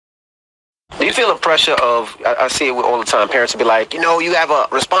you feel the pressure of, I see it all the time, parents will be like, you have a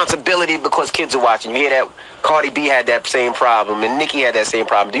responsibility because kids are watching. You hear that Cardi B had that same problem and Nicki had that same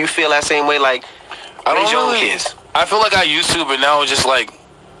problem. Do you feel that same way, like, raise your own kids? I feel like I used to, but now it's just like,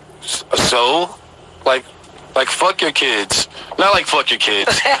 so? Like fuck your kids. Not like fuck your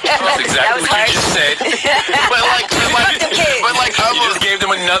kids. That's exactly what you just said. But like you just gave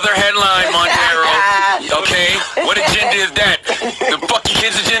them another headline, Montero. Okay? What agenda is that? The fuck your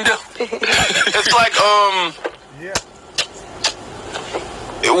kids agenda? It's like,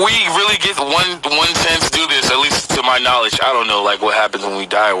 we really get one chance to do this, at least to my knowledge. I don't know like what happens when we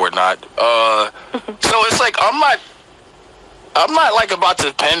die or not. So it's like I'm not like about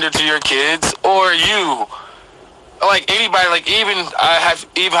to pander to your kids or you. Like anybody, like I have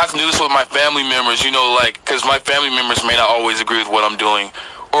to do this with my family members, like, because my family members may not always agree with what I'm doing,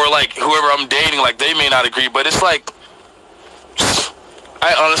 or like whoever I'm dating, like they may not agree, but it's like,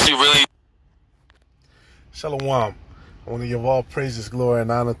 I honestly really. Shalom. I want to give all praises, glory,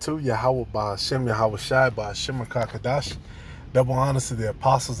 and honor to Yahweh Ba'Hashem, Yahweh Shai, Ba'Hashem Kakadash. Double honors to the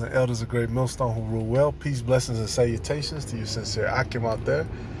apostles and elders of Great Millstone who rule well. Peace, blessings, and salutations to you sincere Akim out there,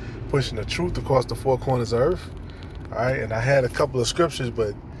 pushing the truth across the four corners of earth. All right, and I had a couple of scriptures,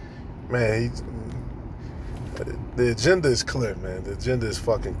 but, man, the agenda is clear, man. The agenda is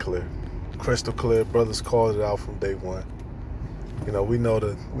fucking clear. Crystal clear. Brothers called it out from day one. We know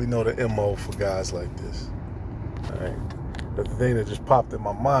the MO for guys like this. All right. But the thing that just popped in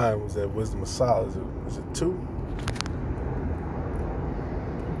my mind was that wisdom of solid. Is it 2?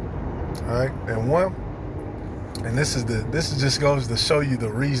 All right, and 1. And this just goes to show you the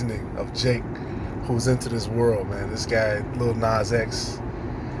reasoning of Jake, who's into this world, man. This guy, Lil Nas X,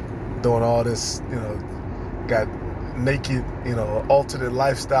 doing all this, got naked, alternate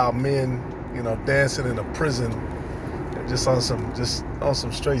lifestyle men, dancing in a prison, just on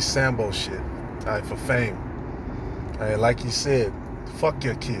some straight Sambo shit, all right, for fame. All right, like you said, fuck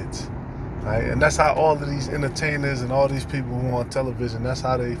your kids. All right, and that's how all of these entertainers and all these people who are on television, that's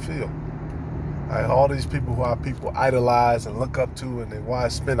how they feel. All these people who people idolize and look up to, and they want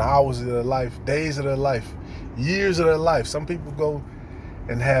to spend hours of their life, days of their life, years of their life. Some people go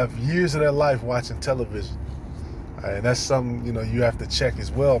and have years of their life watching television. And that's something, you have to check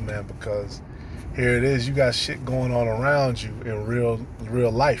as well, man, because here it is, you got shit going on around you in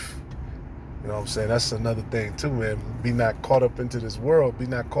real life. You know what I'm saying? That's another thing too, man. Be not caught up into this world. Be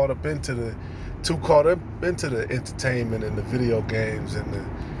not caught up into the entertainment and the video games and the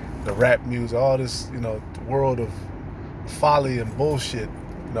rap music, all this, the world of folly and bullshit,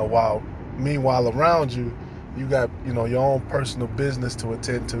 while meanwhile around you, you got, your own personal business to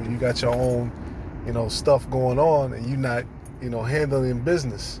attend to. You got your own, stuff going on, and you're not, handling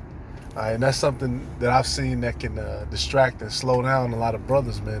business. And that's something that I've seen that can distract and slow down a lot of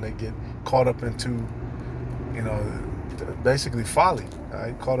brothers, man. They get caught up into, basically folly,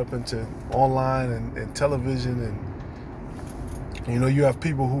 right? Caught up into online and television, and you have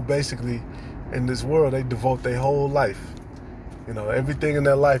people who basically, in this world, they devote their whole life. Everything in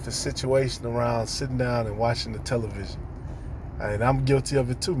their life is situated around sitting down and watching the television. And I'm guilty of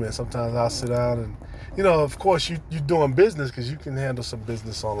it too, man. Sometimes I'll sit down and, of course, you're doing business because you can handle some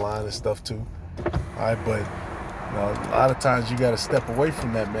business online and stuff too. All right, but a lot of times you got to step away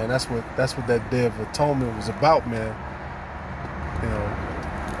from that, man. That's what that Day of Atonement was about, man.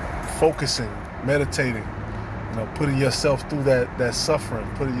 Focusing, meditating. Putting yourself through that suffering,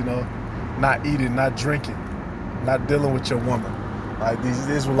 not eating, not drinking, not dealing with your woman. Like these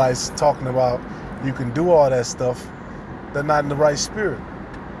Israelites talking about you can do all that stuff, they're not in the right spirit,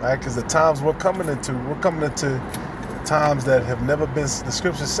 right? Because the times we're coming into times that have never been, the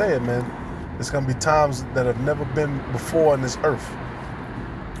scriptures say it, man. It's going to be times that have never been before in this earth.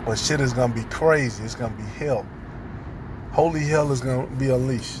 When shit is going to be crazy. It's going to be hell. Holy hell is going to be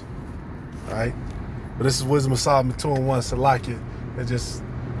unleashed, right? But this is Wisdom of Solomon 2-1, Salakia. It just,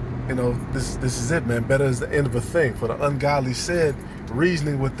 this is it, man. Better is the end of a thing. For the ungodly said,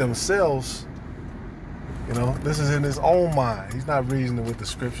 reasoning with themselves, this is in his own mind. He's not reasoning with the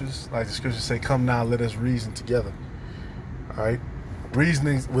scriptures. Like the scriptures say, come now, let us reason together. All right?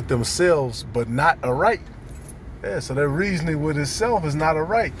 Reasoning with themselves, but not aright. Yeah, so their reasoning with itself is not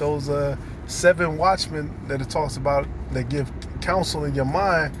aright. Those 7 watchmen that it talks about that give counsel in your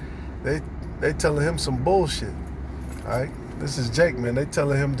mind, they telling him some bullshit. All right, this is Jake, man. They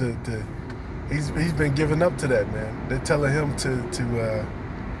telling him to he's been giving up to that, man. They're telling him to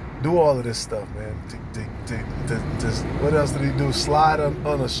do all of this stuff, man. To what else did he do? Slide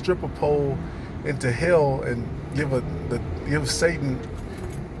on a stripper pole into hell and give Satan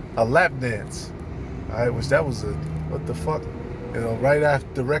a lap dance. All right, which that was what the fuck? right after,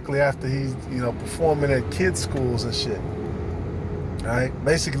 directly after he's, performing at kids' schools and shit. All right,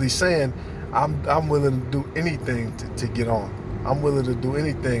 basically saying, I'm willing to do anything to get on. I'm willing to do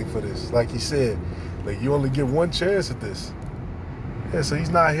anything for this. Like he said, like you only get one chance at this. Yeah, so he's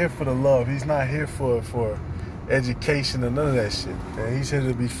not here for the love. He's not here for education or none of that shit. And he's here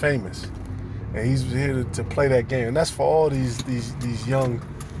to be famous. And he's here to play that game. And that's for all these young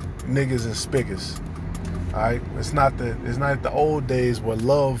niggas and spiggers. All right, it's not the old days where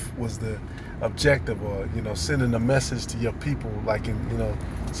love was the objective, or sending a message to your people, like in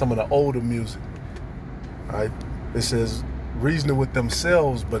some of the older music. All right, it says reasoning with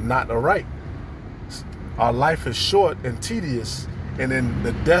themselves, but not aright. Our life is short and tedious, and in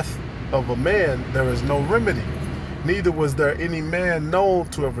the death of a man there is no remedy. Neither was there any man known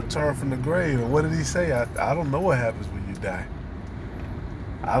to have returned from the grave. And what did he say? I don't know what happens when you die.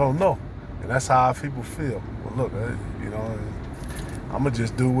 I don't know. And that's how our people feel. Well, look, I'm going to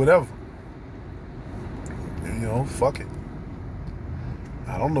just do whatever. Fuck it.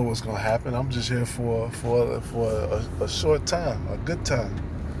 I don't know what's going to happen. I'm just here for a short time, a good time.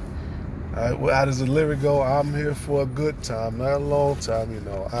 All right, well, how does the lyric go? I'm here for a good time, not a long time,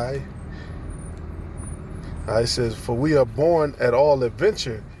 It says, for we are born at all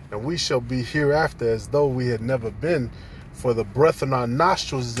adventure, and we shall be hereafter as though we had never been. For the breath in our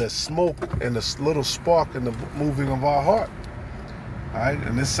nostrils is as smoke, and a little spark in the moving of our heart. All right,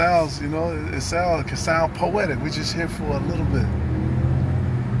 and it sounds, it can sound poetic. We're just here for a little bit.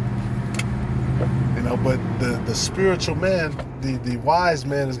 But the spiritual man, the wise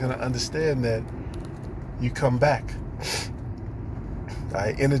man is going to understand that you come back. All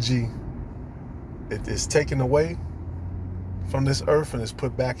right, energy, it is taken away from this earth and is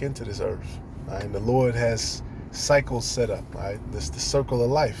put back into this earth. All right, and the Lord has cycles set up. All right, this the circle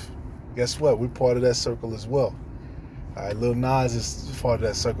of life. Guess what? We're part of that circle as well. All right, Lil Nas is part of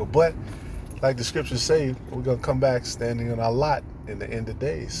that circle. But like the scriptures say, we're going to come back standing on our lot in the end of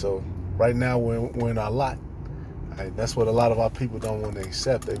days. So right now we're in our lot. All right, that's what a lot of our people don't want to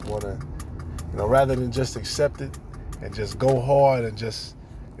accept. They want to, rather than just accept it and just go hard and just,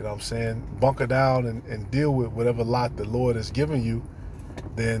 bunker down and deal with whatever lot the Lord has given you,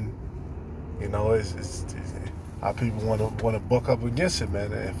 then, it's our people want to buck up against it,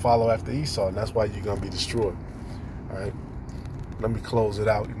 man, and follow after Esau, and that's why you're going to be destroyed. All right, let me close it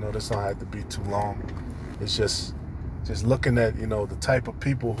out. This don't have to be too long. It's just looking at the type of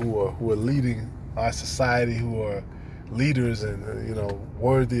people who are leading our society, who are leaders and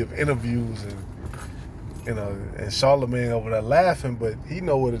worthy of interviews, and and Charlemagne over there laughing, but he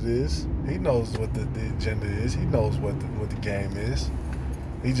know what it is. He knows what the agenda is. He knows what the game is.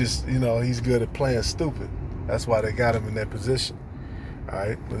 He just he's good at playing stupid. That's why they got him in that position. All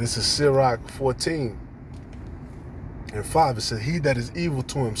right, but this is Sirach 14. And 5, it says, he that is evil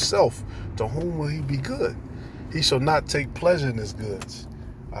to himself, to whom will he be good? He shall not take pleasure in his goods.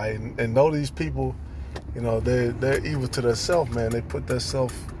 All right, and know these people, they're evil to themselves, man. They put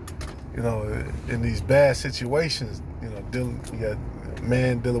themselves, in these bad situations. You got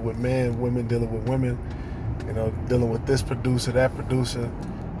man dealing with man, women dealing with women, dealing with this producer, that producer.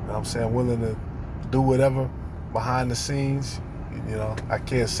 Willing to do whatever behind the scenes. I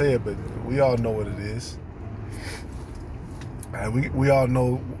can't say it, but we all know what it is. We all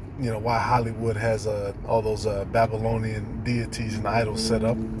know, why Hollywood has all those Babylonian deities and idols set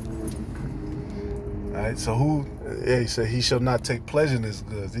up. All right, so he said he shall not take pleasure in his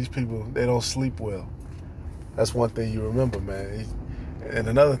goods. These people, they don't sleep well. That's one thing you remember, man. And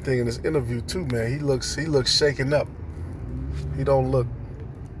another thing in this interview too, man, he looks shaken up. He don't look,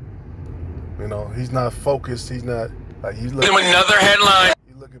 he's not focused. He's not like he's looking. Another headline.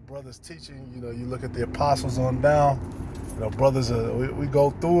 You look at brothers teaching. You look at the apostles on down. Brothers, we go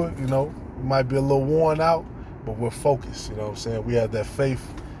through it, we might be a little worn out, but we're focused, We have that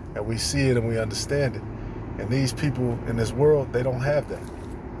faith, and we see it and we understand it. And these people in this world, they don't have that.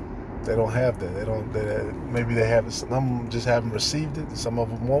 They don't have that. Maybe they have it. Some of them just haven't received it, and some of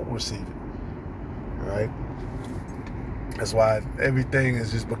them won't receive it. All right? That's why everything is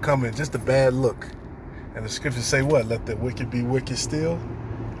just becoming just a bad look. And the scriptures say what? Let the wicked be wicked still.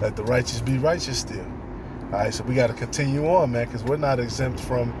 Let the righteous be righteous still. All right, so we got to continue on, man, because we're not exempt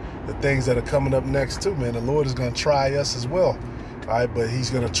from the things that are coming up next, too, man. The Lord is going to try us as well, all right? But he's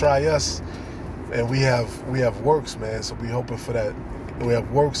going to try us, and we have works, man, so we're hoping for that. We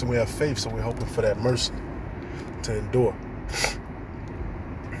have works and we have faith, so we're hoping for that mercy to endure.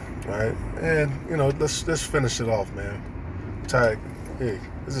 All right, and, let's finish it off, man. I'm tired. Hey,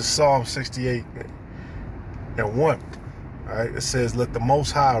 this is Psalm 68 and 1. All right, it says, let the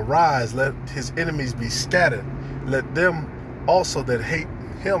Most High arise, let his enemies be scattered. Let them also that hate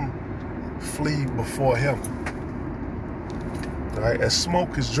him flee before him. All right, as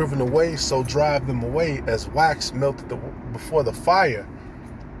smoke is driven away, so drive them away. As wax melted before the fire,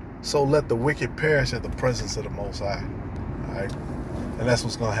 so let the wicked perish at the presence of the Most High. All right, and that's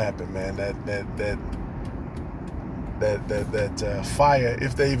what's gonna happen, man. That fire,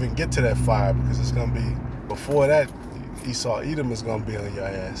 if they even get to that fire, because it's gonna be before that. Esau, Edom is gonna be on your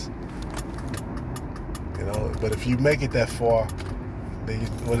ass. You know, but if you make it that far,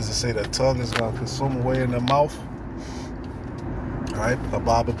 what does it say? The tongue is gonna consume away in the mouth. All right, a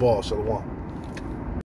Bible ball, Shalom.